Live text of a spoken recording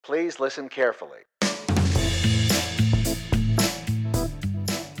Please listen carefully.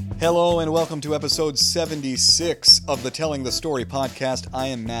 Hello and welcome to episode 76 of the Telling the Story podcast. I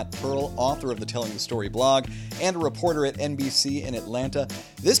am Matt Pearl, author of the Telling the Story blog and a reporter at NBC in Atlanta.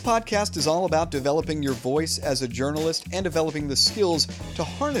 This podcast is all about developing your voice as a journalist and developing the skills to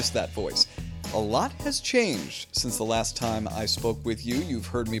harness that voice. A lot has changed since the last time I spoke with you. You've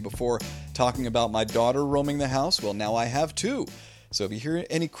heard me before talking about my daughter roaming the house. Well, now I have two. So if you hear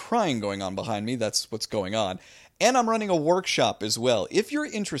any crying going on behind me, that's what's going on. And I'm running a workshop as well. If you're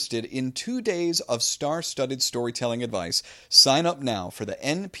interested in 2 days of star-studded storytelling advice, sign up now for the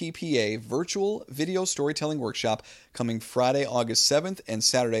NPPA Virtual Video Storytelling Workshop coming Friday, August 7th and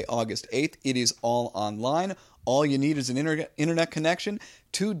Saturday, August 8th. It is all online. All you need is an internet connection.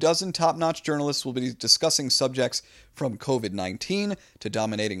 24 top-notch journalists will be discussing subjects from COVID-19 to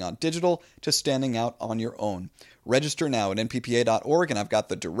dominating on digital to standing out on your own. Register now at nppa.org, and I've got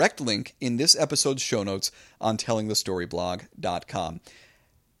the direct link in this episode's show notes on tellingthestoryblog.com.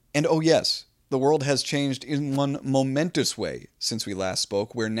 And oh yes, the world has changed in one momentous way since we last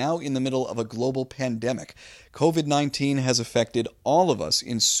spoke. We're now in the middle of a global pandemic. COVID-19 has affected all of us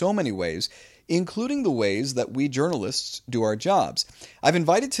in so many ways, including the ways that we journalists do our jobs. I've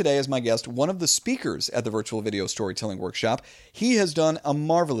invited today as my guest one of the speakers at the Virtual Video Storytelling Workshop. He has done a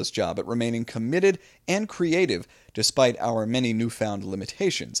marvelous job at remaining committed and creative despite our many newfound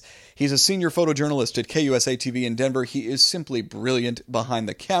limitations. He's a senior photojournalist at KUSA-TV in Denver. He is simply brilliant behind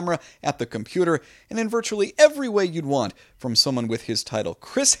the camera, at the computer, and in virtually every way you'd want from someone with his title.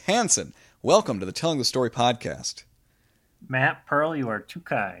 Chris Hansen, welcome to the Telling the Story podcast. Matt Pearl, you are too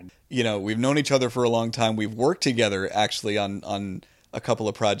kind. You know, we've known each other for a long time. We've worked together, actually, on a couple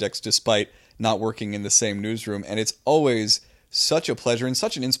of projects, despite not working in the same newsroom. And it's always such a pleasure and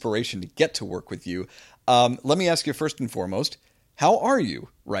such an inspiration to get to work with you. Let me ask you first and foremost, how are you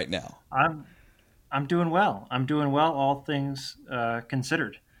right now? I'm doing well. I'm doing well, all things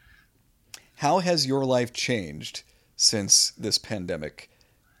considered. How has your life changed since this pandemic?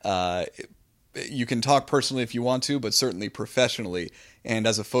 You can talk personally if you want to, but certainly professionally, and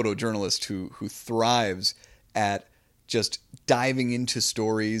as a photojournalist who thrives at just diving into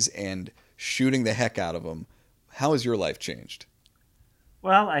stories and shooting the heck out of them, how has your life changed?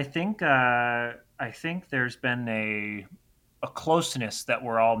 Well, I think there's been a closeness that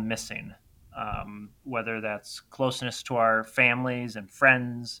we're all missing, whether that's closeness to our families and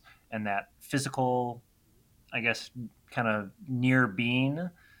friends, and that physical, I guess, kind of near being.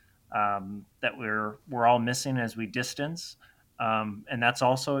 That we're all missing as we distance, and that's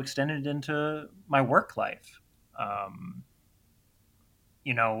also extended into my work life. I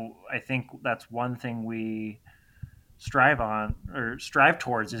think that's one thing we strive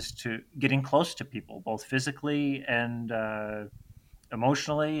towards is to getting close to people, both physically and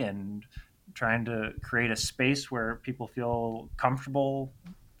emotionally, and trying to create a space where people feel comfortable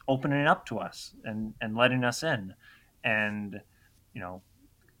opening up to us and letting us in. And,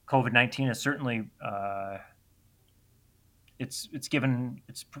 COVID-19 is certainly it's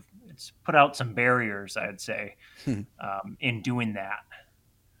put out some barriers, I'd say, in doing that.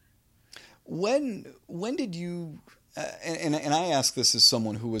 When did you? And I ask this as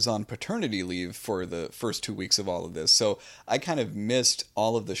someone who was on paternity leave for the first 2 weeks of all of this, so I kind of missed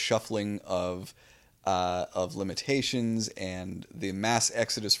all of the shuffling of limitations and the mass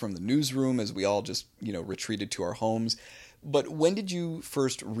exodus from the newsroom as we all just retreated to our homes. But when did you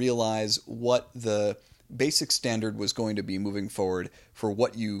first realize what the basic standard was going to be moving forward for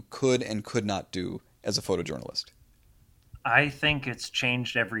what you could and could not do as a photojournalist? I think it's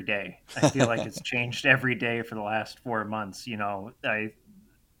changed every day. I feel like it's changed every day for the last 4 months.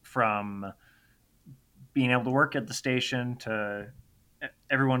 From being able to work at the station to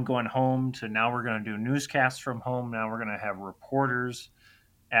everyone going home to now we're going to do newscasts from home. Now we're going to have reporters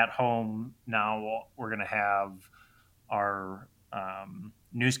at home. Now we're going to have our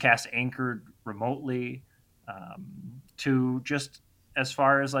newscast anchored remotely, to just as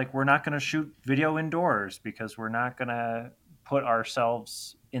far as like we're not going to shoot video indoors because we're not going to put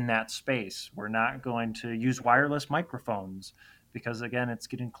ourselves in that space. We're not going to use wireless microphones because, again, it's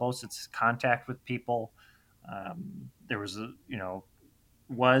getting close. It's contact with people. There was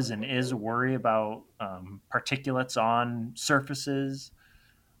and is a worry about particulates on surfaces.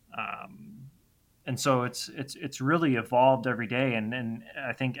 And so it's really evolved every day, and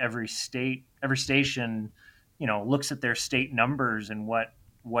I think every station, looks at their state numbers and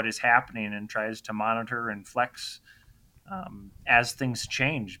what is happening and tries to monitor and flex as things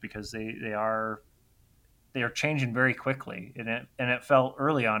change, because they are changing very quickly. And it felt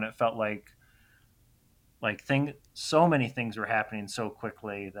early on, it felt like Like so many things were happening so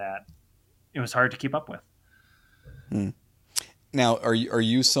quickly that it was hard to keep up with. Hmm. Now, are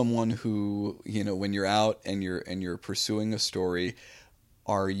you someone who, when you're out and you're pursuing a story,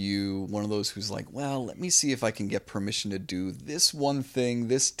 are you one of those who's like, well, let me see if I can get permission to do this one thing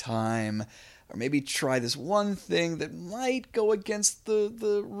this time, or maybe try this one thing that might go against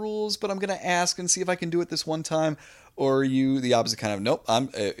the rules, but I'm going to ask and see if I can do it this one time? Or are you the opposite kind of, nope,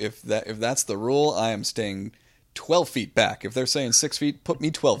 if that's the rule, I am staying 12 feet back. If they're saying 6 feet, put me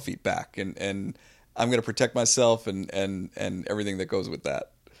 12 feet back, and I'm going to protect myself and everything that goes with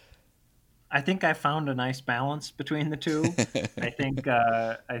that. I think I found a nice balance between the two.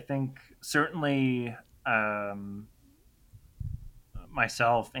 I think certainly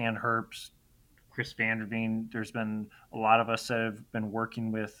myself and Herps, Chris Vanderveen, there's been a lot of us that have been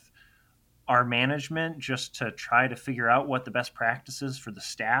working with our management just to try to figure out what the best practices for the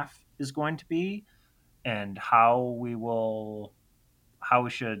staff is going to be, and how we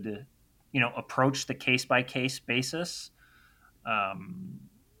should approach the case by case basis. Um,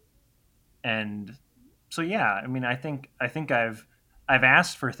 and so yeah, I mean, I think I've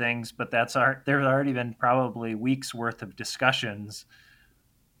asked for things, but there's already been probably weeks worth of discussions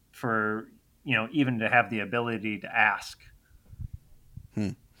for even to have the ability to ask. Hmm.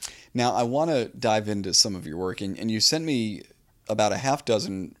 Now, I want to dive into some of your work, and you sent me about a half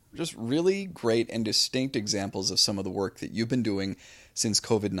dozen just really great and distinct examples of some of the work that you've been doing since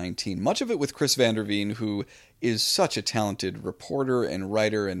COVID-19. Much of it with Chris Vanderveen, who is such a talented reporter and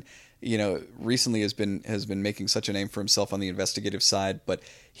writer, and recently has been making such a name for himself on the investigative side. But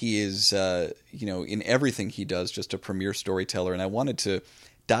he is in everything he does just a premier storyteller. And I wanted to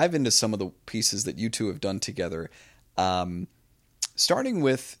dive into some of the pieces that you two have done together. Starting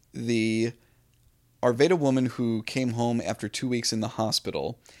with the Arvada woman who came home after 2 weeks in the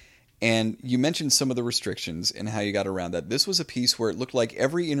hospital. And you mentioned some of the restrictions and how you got around that. This was a piece where it looked like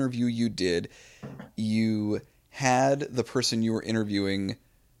every interview you did, you had the person you were interviewing,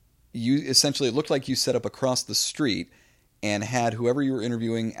 it looked like you set up across the street and had whoever you were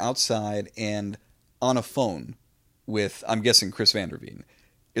interviewing outside and on a phone with, I'm guessing, Chris Vanderveen.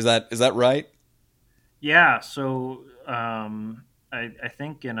 Is that right? Yeah. So I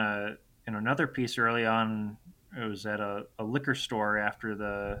think in another piece early on, it was at a liquor store after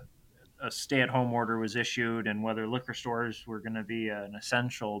a stay-at-home order was issued, and whether liquor stores were going to be an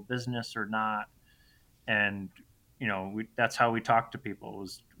essential business or not. And that's how we talked to people.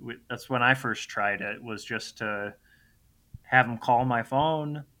 That's when I first tried it. Was just to have them call my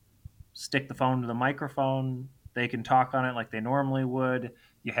phone, stick the phone to the microphone. They can talk on it like they normally would.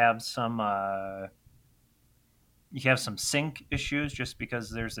 You have some sync issues just because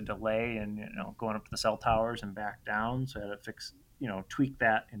there's a delay in going up to the cell towers and back down. So I had to tweak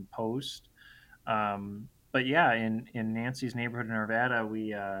that in post. But yeah, in Nancy's neighborhood in Arvada,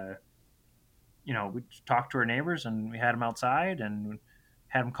 we talked to our neighbors and we had them outside and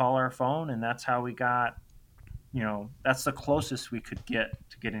had them call our phone, and that's how we got. That's the closest we could get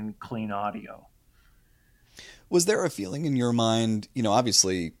to getting clean audio. Was there a feeling in your mind,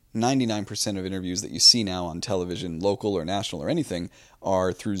 obviously 99% of interviews that you see now on television, local or national or anything,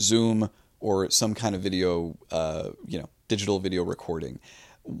 are through Zoom or some kind of video, digital video recording.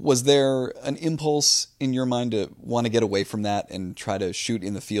 Was there an impulse in your mind to want to get away from that and try to shoot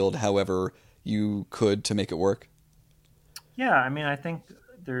in the field however you could to make it work? Yeah, I mean, I think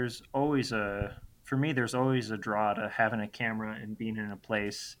for me, there's always a draw to having a camera and being in a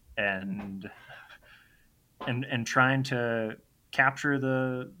place and trying to capture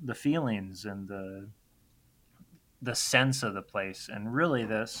the feelings and the sense of the place. And really,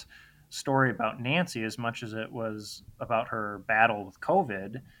 this story about Nancy, as much as it was about her battle with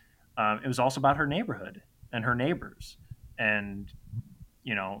COVID, it was also about her neighborhood and her neighbors. And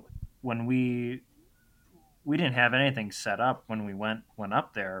when we didn't have anything set up when we went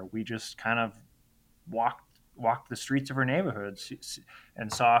up there. We just kind of walked the streets of our neighborhoods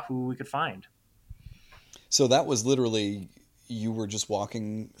and saw who we could find. So that was literally, you were just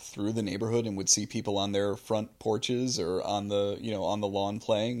walking through the neighborhood and would see people on their front porches or on the lawn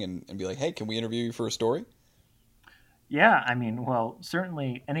playing and be like, hey, can we interview you for a story? Yeah, I mean, well,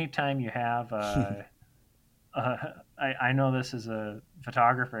 certainly anytime you have I know this as a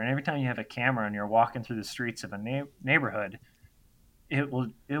photographer, and every time you have a camera and you're walking through the streets of a neighborhood, it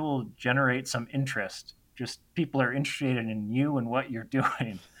will generate some interest. Just people are interested in you and what you're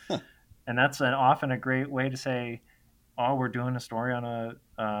doing, and that's often a great way to say, "Oh, we're doing a story on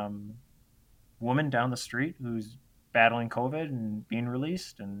a woman down the street who's battling COVID and being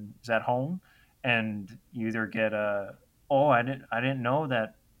released and is at home," and you either get a, "Oh, I didn't know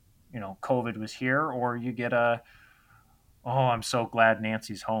that COVID was here, or you get a, oh, I'm so glad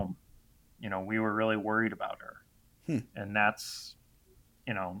Nancy's home. We were really worried about her. Hmm. And that's,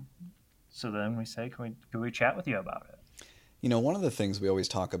 you know, so then we say, can we chat with you about it? One of the things we always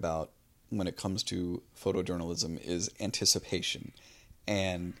talk about when it comes to photojournalism is anticipation,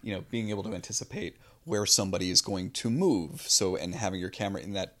 and being able to anticipate where somebody is going to move, so, and having your camera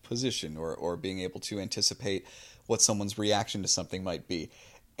in that position, or being able to anticipate what someone's reaction to something might be.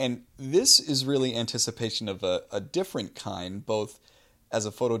 And this is really anticipation of a different kind, both as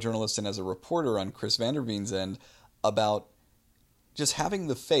a photojournalist and as a reporter on Chris Vanderveen's end, about just having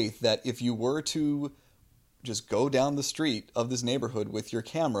the faith that if you were to just go down the street of this neighborhood with your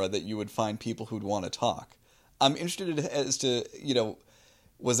camera, that you would find people who'd want to talk. I'm interested as to,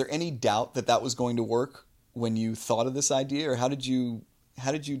 was there any doubt that that was going to work when you thought of this idea, or how did you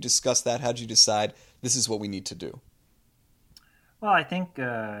discuss that? How did you decide this is what we need to do? Well, I think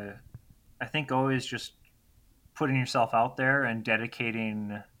always just putting yourself out there and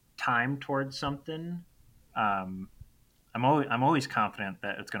dedicating time towards something. Um, I'm always confident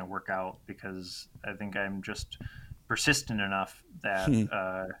that it's going to work out, because I think I'm just persistent enough that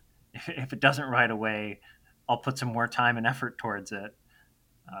if it doesn't right away, I'll put some more time and effort towards it,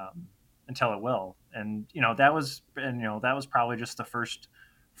 um, until it will. And that was probably just the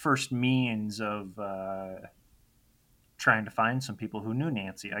first means of trying to find some people who knew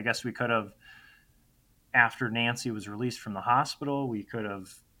Nancy. I guess we could have, after Nancy was released from the hospital, we could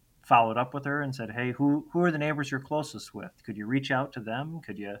have followed up with her and said, "Hey, who are the neighbors you're closest with? Could you reach out to them?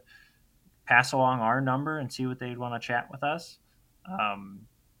 Could you pass along our number and see what they'd want to chat with us?"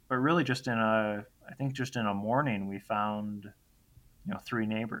 But really, I think just in a morning, we found three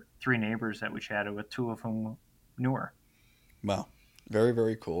neighbors that we chatted with, two of whom knew her. Wow. Very,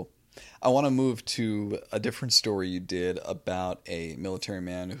 very cool. I want to move to a different story you did about a military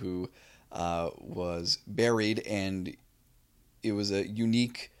man who was buried, and it was a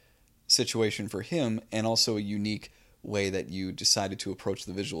unique situation for him, and also a unique way that you decided to approach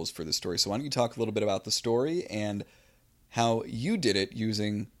the visuals for the story. So why don't you talk a little bit about the story and how you did it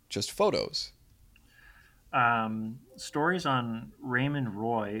using just photos? Stories on Raymond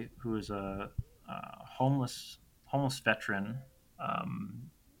Roy, who is a homeless veteran.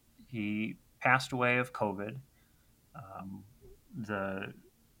 Um, he passed away of COVID. The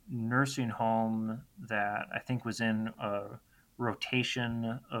nursing home that I think was in a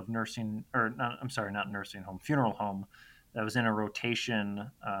rotation of nursing, or not, I'm sorry, not nursing home, funeral home, that was in a rotation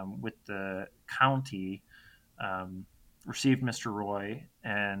with the county, um, received Mr. Roy,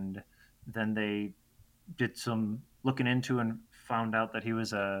 and then they did some looking into and found out that he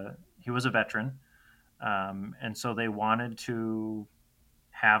was a veteran, and so they wanted to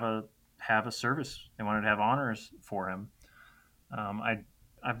have a service. They wanted to have honors for him.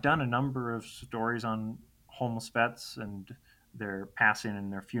 I've done a number of stories on homeless vets and their passing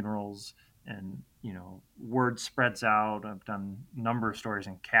and their funerals, and word spreads out. I've done a number of stories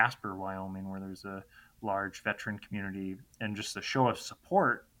in Casper, Wyoming, where there's a large veteran community, and just the show of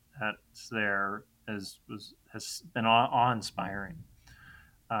support that's there has been awe-inspiring.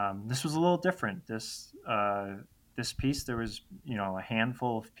 This was a little different. This piece, there was a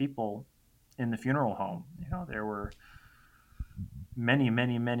handful of people in the funeral home. There were many,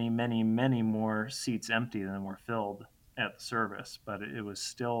 many, many, many, many more seats empty than were filled at the service, but it was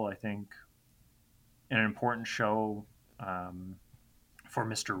still, I think, an important show, for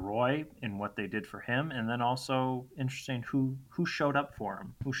Mr. Roy and what they did for him, and then also interesting who showed up for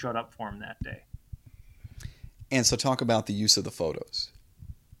him, that day. And so talk about the use of the photos.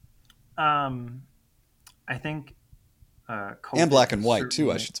 I think And COVID black and has white,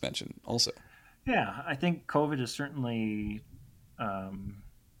 too, I certainly, should mention, also. yeah, I think COVID has certainly um,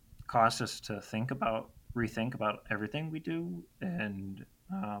 caused us to rethink about everything we do, and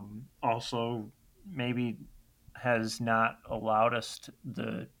also maybe has not allowed us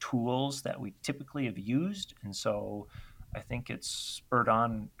the tools that we typically have used, and so I think it's spurred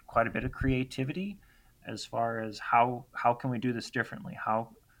on quite a bit of creativity as far as how can we do this differently? How,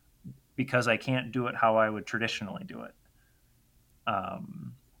 because I can't do it how I would traditionally do it.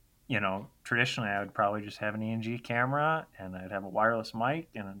 Um, Traditionally I would probably just have an ENG camera, and I'd have a wireless mic,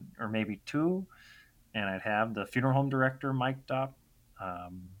 or maybe two, and I'd have the funeral home director mic'd up.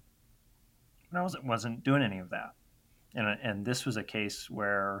 Um, but I wasn't doing any of that, and this was a case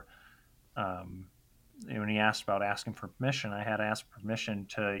where, um, when he asked about asking for permission, I had to ask permission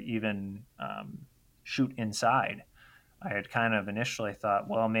to even shoot inside. I had kind of initially thought,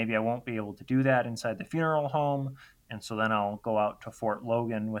 well, maybe I won't be able to do that inside the funeral home, and so then I'll go out to Fort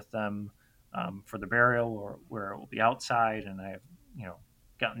Logan with them, for the burial, or where it will be outside, and I have,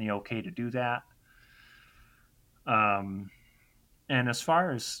 gotten the okay to do that. Um, and as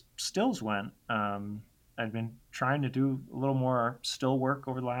far as stills went, I've been trying to do a little more still work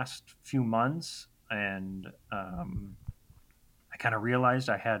over the last few months, and I kind of realized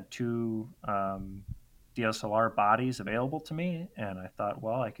I had two DSLR bodies available to me, and I thought,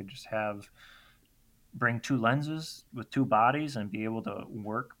 well, I could just bring two lenses with two bodies and be able to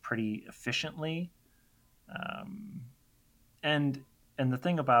work pretty efficiently. Um, and and the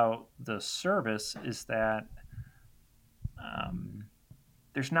thing about the service is that um,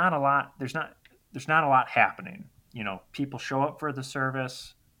 there's not a lot happening. You know, people show up for the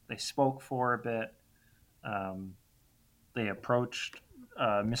service, they spoke for a bit, um, they approached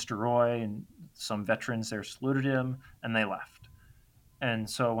Mr. Roy, and some veterans there saluted him, and they left. And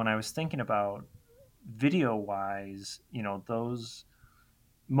so when I was thinking about video wise, you know, those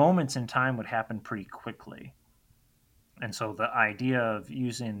moments in time would happen pretty quickly. And so the idea of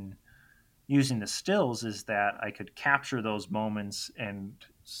using the stills is that I could capture those moments and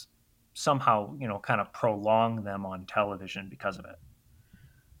somehow, you know, kind of prolong them on television because of it.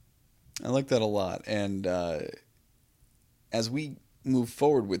 I like that a lot. And as we move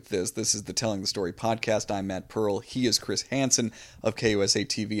forward with this is the Telling the Story podcast. I'm Matt Pearl. He is Chris Hansen of KUSA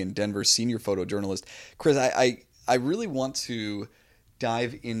TV in Denver, senior photojournalist. Chris, I really want to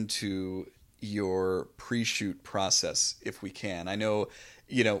dive into your pre-shoot process if we can. I know,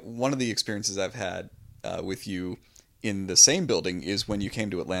 you know, one of the experiences I've had with you in the same building is when you came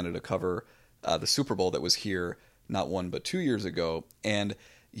to Atlanta to cover the Super Bowl that was here not 1 but 2 years ago, and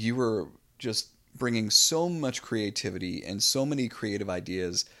you were just bringing so much creativity and so many creative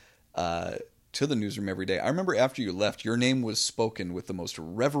ideas to the newsroom every day. I remember after you left, your name was spoken with the most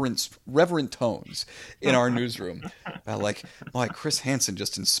reverent tones in our newsroom. Like, boy, Chris Hansen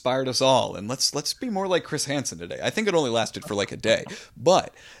just inspired us all, and let's be more like Chris Hansen today. I think it only lasted for like a day,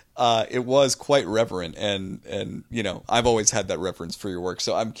 but it was quite reverent, and you know, I've always had that reverence for your work.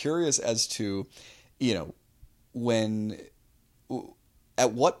 So I'm curious as to, you know,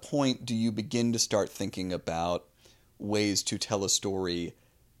 at what point do you begin to start thinking about ways to tell a story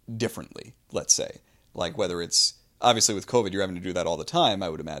differently, let's say? Like, whether it's, obviously with COVID, you're having to do that all the time, I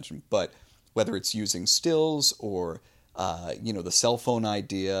would imagine, but whether it's using stills or, you know, the cell phone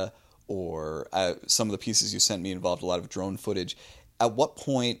idea, or some of the pieces you sent me involved a lot of drone footage. At what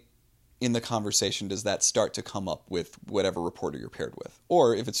point in the conversation does that start to come up with whatever reporter you're paired with?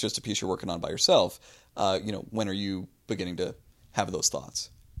 Or if it's just a piece you're working on by yourself, you know, when are you beginning to have those thoughts?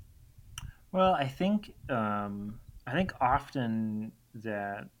 Well, I think often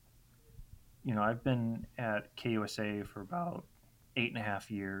that, you know, I've been at KUSA for about 8.5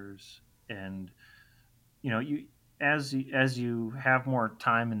 years, and you know, as you have more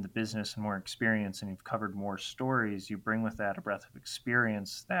time in the business and more experience, and you've covered more stories, you bring with that a breadth of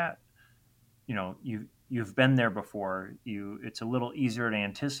experience that, you know, you've been there before. It's a little easier to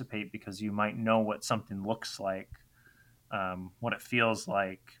anticipate because you might know what something looks like, what it feels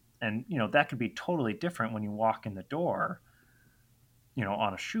like, and you know that could be totally different when you walk in the door, you know,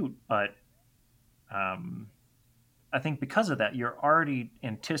 on a shoot. But um, I think because of that, you're already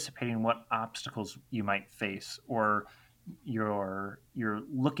anticipating what obstacles you might face, or you're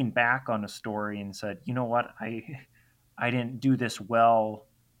looking back on a story and said, you know what, I didn't do this well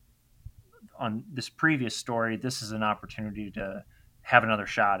on this previous story. This is an opportunity to have another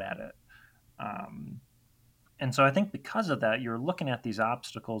shot at it. Um, and so I think because of that, you're looking at these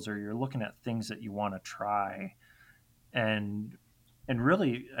obstacles, or you're looking at things that you want to try, and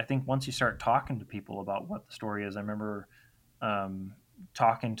really, I think once you start talking to people about what the story is, I remember um,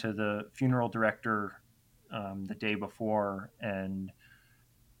 talking to the funeral director the day before, and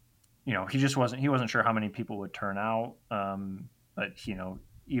you know, he wasn't sure how many people would turn out, but you know,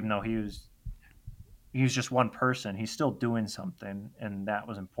 even though he was just one person, he's still doing something, and that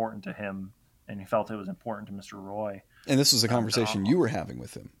was important to him, and he felt it was important to Mr. Roy. And this was a conversation you were having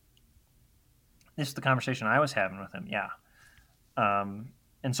with him. This is the conversation I was having with him, yeah.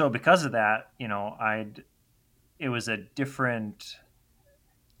 And so because of that, you know, it was a different,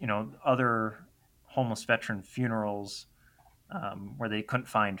 you know, other homeless veteran funerals where they couldn't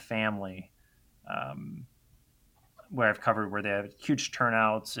find family, um, where I've covered where they had huge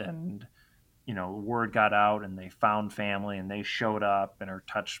turnouts, and you know, word got out and they found family and they showed up and are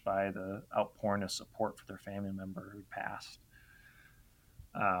touched by the outpouring of support for their family member who passed.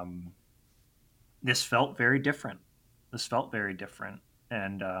 Um, this felt very different. This felt very different,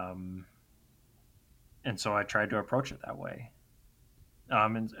 and so I tried to approach it that way.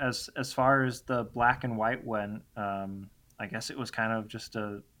 And as far as the black and white went, I guess it was kind of just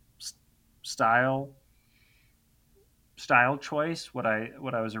a style style choice. What I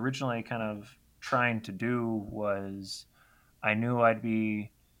was originally kind of trying to do was I knew I'd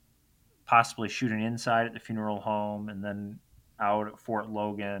be possibly shooting inside at the funeral home and then out at Fort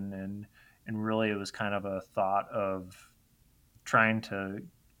Logan, and really it was kind of a thought of trying to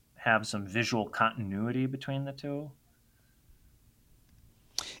have some visual continuity between the two,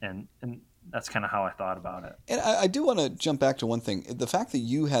 and that's kind of how I thought about it. And I do want to jump back to one thing. The fact that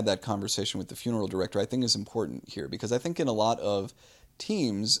you had that conversation with the funeral director, I think, is important here because I think in a lot of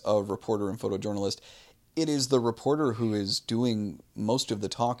teams of reporter and photojournalist, it is the reporter who is doing most of the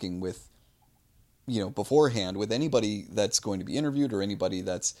talking with, beforehand with anybody that's going to be interviewed or anybody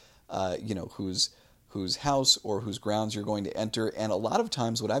that's, whose house or whose grounds you're going to enter. And a lot of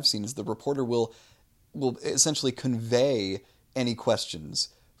times, what I've seen is the reporter will essentially convey any questions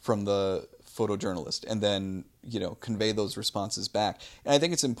from the photojournalist and then convey those responses back. And I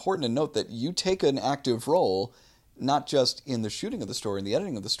think it's important to note that you take an active role not just in the shooting of the story and the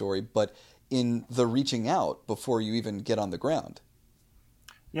editing of the story, but in the reaching out before you even get on the ground.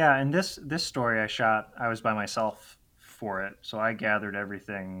 Yeah, and this story I was by myself for it, so I gathered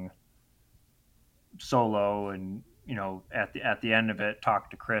everything solo, and at the end of it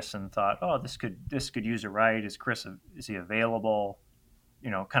talked to Chris and thought, oh, this could use a write. Is he available?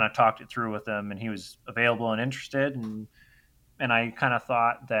 Kind of talked it through with him, and he was available and interested, and I kind of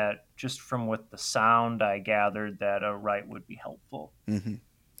thought that just from what the sound I gathered that a write would be helpful. Mm-hmm.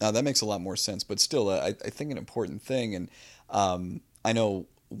 That makes a lot more sense, but still, I think an important thing, and I know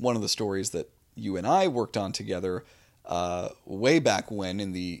one of the stories that you and I worked on together way back when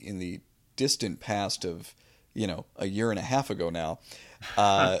in the distant past of a year and a half ago now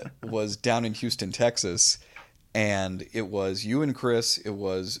was down in Houston, Texas. And it was you and Chris, it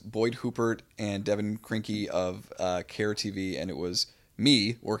was Boyd Hoopert and Devin Krinke of Care TV, and it was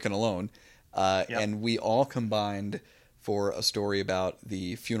me working alone. Yep. And we all combined for a story about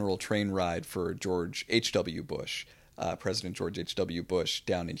the funeral train ride for George H.W. Bush, President George H.W. Bush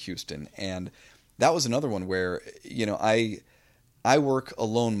down in Houston. And that was another one where, I work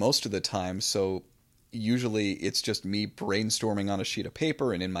alone most of the time, so usually it's just me brainstorming on a sheet of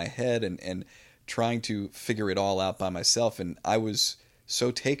paper and in my head and trying to figure it all out by myself. And I was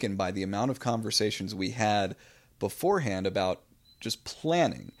so taken by the amount of conversations we had beforehand about just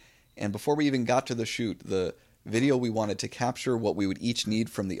planning. And before we even got to the shoot, the video we wanted to capture, what we would each need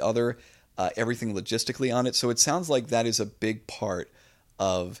from the other, everything logistically on it. So it sounds like that is a big part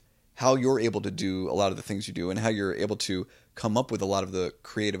of how you're able to do a lot of the things you do and how you're able to come up with a lot of the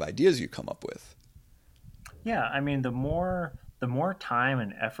creative ideas you come up with. Yeah, I mean, the more time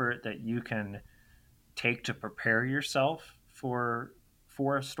and effort that you can take to prepare yourself for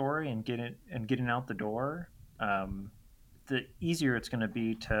a story and getting out the door, the easier it's going to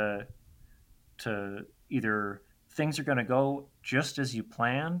be to either things are going to go just as you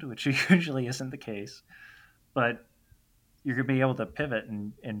planned, which usually isn't the case, but you're going to be able to pivot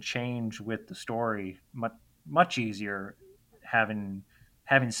and change with the story much easier having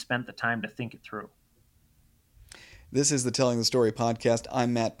spent the time to think it through. This is the Telling the Story podcast.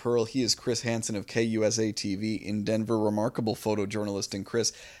 I'm Matt Pearl. He is Chris Hansen of KUSA TV in Denver, remarkable photojournalist. And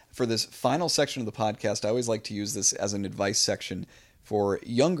Chris, for this final section of the podcast, I always like to use this as an advice section for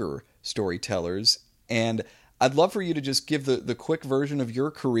younger storytellers. And I'd love for you to just give the quick version of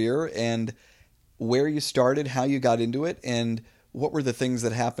your career and where you started, how you got into it, and what were the things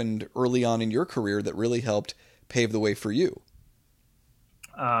that happened early on in your career that really helped pave the way for you.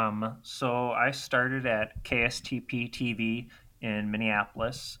 So I started at KSTP TV in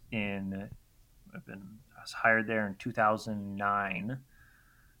Minneapolis. I was hired there in 2009.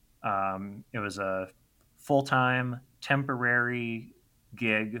 It was a full-time temporary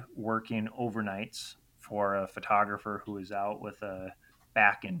gig working overnights for a photographer who was out with a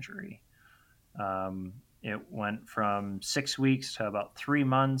back injury. It went from 6 weeks to about 3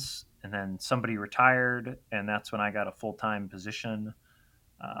 months, and then somebody retired, and that's when I got a full-time position.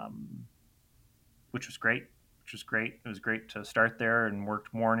 Which was great. It was great to start there and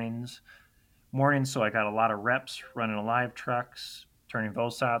worked mornings. So I got a lot of reps running live trucks, turning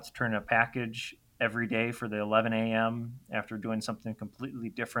VOSATs, turning a package every day for the 11 a.m. after doing something completely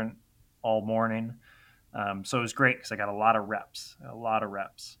different all morning. So it was great because I got a lot of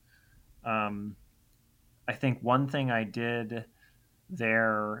reps. I think one thing I did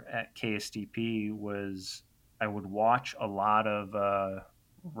there at KSTP was I would watch a lot of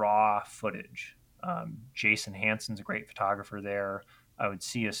raw footage. Jason Hansen's a great photographer there. I would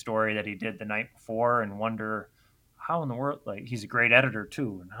see a story that he did the night before and wonder how in the world, like he's a great editor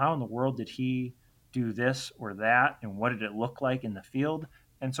too, and how in the world did he do this or that, and what did it look like in the field?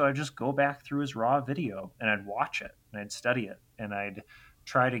 And so I'd just go back through his raw video and I'd watch it and I'd study it and I'd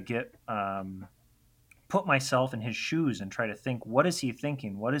try to get put myself in his shoes and try to think, what is he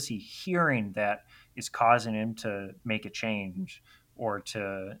thinking? What is he hearing that is causing him to make a change or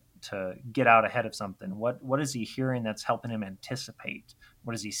to get out ahead of something? What is he hearing that's helping him anticipate?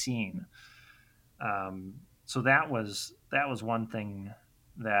 What is he seeing? So that was one thing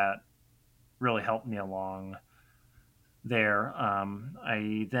that really helped me along there.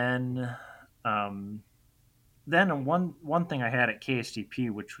 I then one thing I had at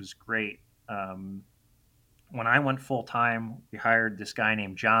KSTP, which was great. When I went full time, we hired this guy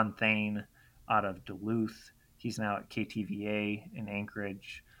named John Thane out of Duluth. He's now at KTVA in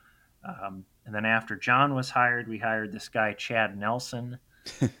Anchorage. And then after John was hired, we hired this guy Chad Nelson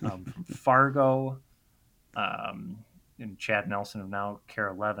from Fargo. And Chad Nelson of now Care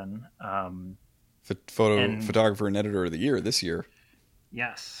 11. Photographer and editor of the year this year.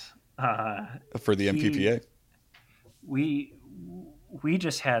 Yes. For the MPPA. We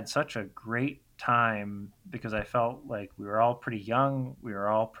just had such a great time because I felt like we were all pretty young, we were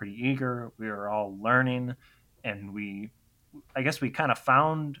all pretty eager, we were all learning, and I guess we kind of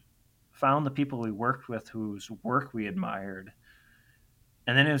found the people we worked with whose work we admired.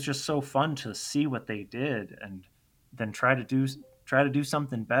 And then it was just so fun to see what they did and then try to do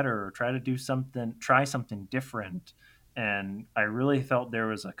something better or try something different. And I really felt there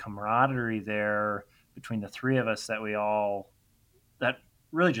was a camaraderie there between the three of us that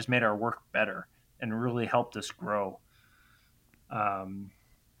really just made our work better and really helped us grow. And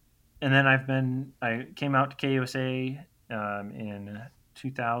then I came out to KUSA in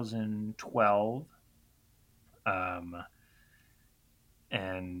 2012.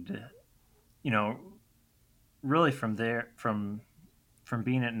 And, really from there, from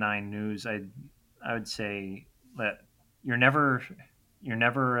being at 9 News, I would say that you're never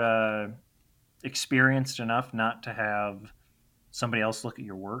experienced enough not to have somebody else look at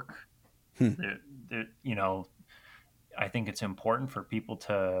your work. I think it's important for people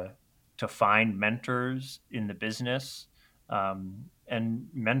to find mentors in the business, and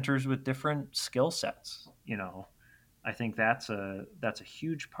mentors with different skill sets. I think that's a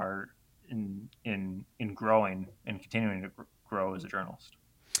huge part in growing and continuing to grow as a journalist.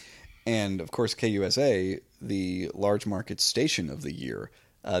 And of course, KUSA, the large market station of the year,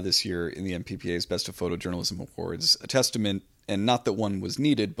 this year in the MPPA's Best of Photojournalism Awards, a testament, and not that one was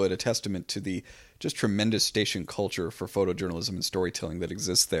needed, but a testament to the just tremendous station culture for photojournalism and storytelling that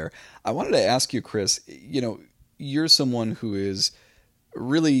exists there. I wanted to ask you, Chris, you're someone who is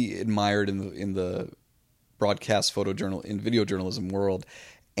really admired in the broadcast in video journalism world,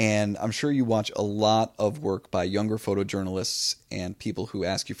 and I'm sure you watch a lot of work by younger photojournalists and people who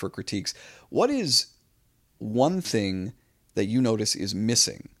ask you for critiques. What is one thing that you notice is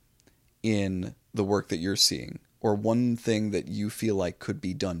missing in the work that you're seeing, or one thing that you feel like could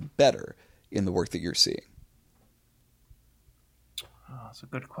be done better in the work that you're seeing? Oh, it's a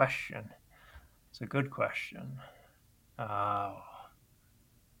good question. I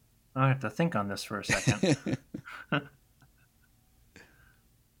have to think on this for a second.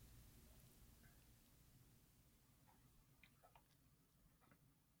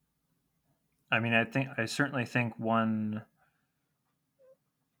 I mean, I certainly think one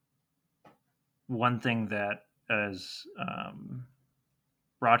thing that as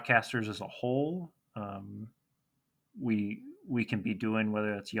broadcasters as a whole, we can be doing,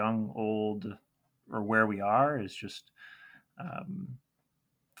 whether it's young, old, or where we are, is just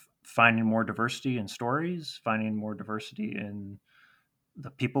finding more diversity in stories, finding more diversity in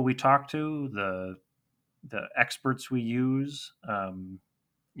the people we talk to, the experts we use.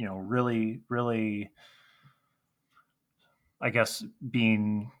 Really, I guess,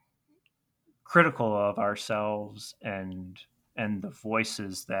 being critical of ourselves and the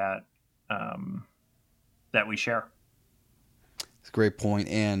voices that we share. It's a great point.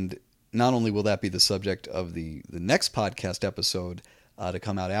 And not only will that be the subject of the next podcast episode to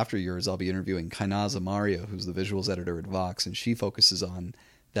come out after yours, I'll be interviewing Kainaz Amaria, who's the visuals editor at Vox, and she focuses on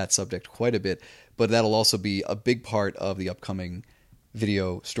that subject quite a bit. But that'll also be a big part of the upcoming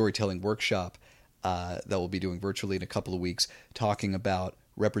video storytelling workshop that we'll be doing virtually in a couple of weeks, talking about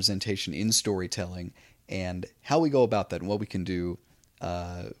representation in storytelling and how we go about that and what we can do,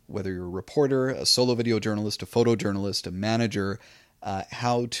 whether you're a reporter, a solo video journalist, a photojournalist, a manager,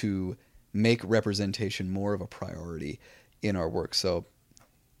 how to make representation more of a priority in our work. So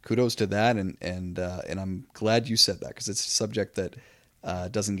kudos to that, and I'm glad you said that, because it's a subject that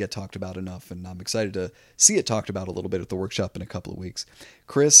doesn't get talked about enough, and I'm excited to see it talked about a little bit at the workshop in a couple of weeks.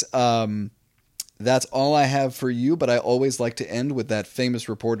 Chris, That's all I have for you, but I always like to end with that famous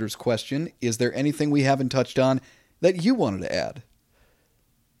reporter's question. Is there anything we haven't touched on that you wanted to add?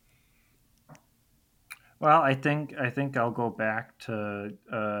 Well, I think I'll go back to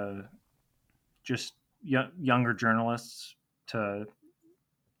just younger journalists to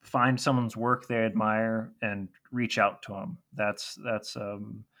find someone's work they admire and reach out to them. That's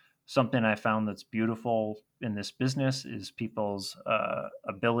something I found that's beautiful in this business is people's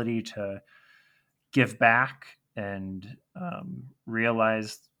ability to give back and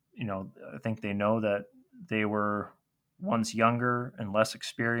realize, I think they know that they were once younger and less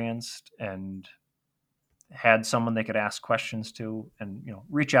experienced and had someone they could ask questions to, and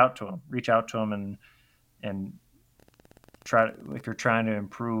reach out to them and try to, if you're trying to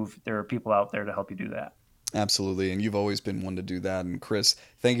improve, there are people out there to help you do that. Absolutely, and you've always been one to do that. And Chris,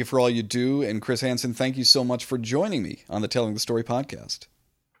 thank you for all you do. And Chris Hansen, thank you so much for joining me on the Telling the Story podcast.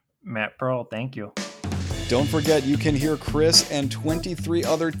 Matt Pearl, thank you. Don't forget, you can hear Chris and 23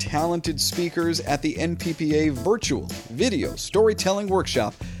 other talented speakers at the NPPA Virtual Video Storytelling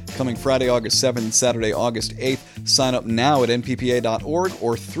Workshop coming Friday, August 7th and Saturday, August 8th. Sign up now at nppa.org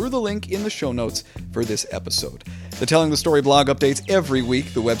or through the link in the show notes for this episode. The Telling the Story blog updates every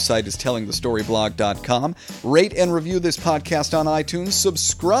week. The website is tellingthestoryblog.com. Rate and review this podcast on iTunes.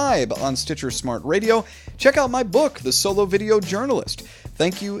 Subscribe on Stitcher Smart Radio. Check out my book, The Solo Video Journalist.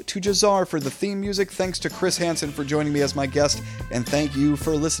 Thank you to Jazar for the theme music. Thanks to Chris Hansen for joining me as my guest. And thank you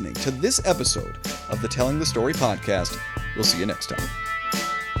for listening to this episode of the Telling the Story podcast. We'll see you next time.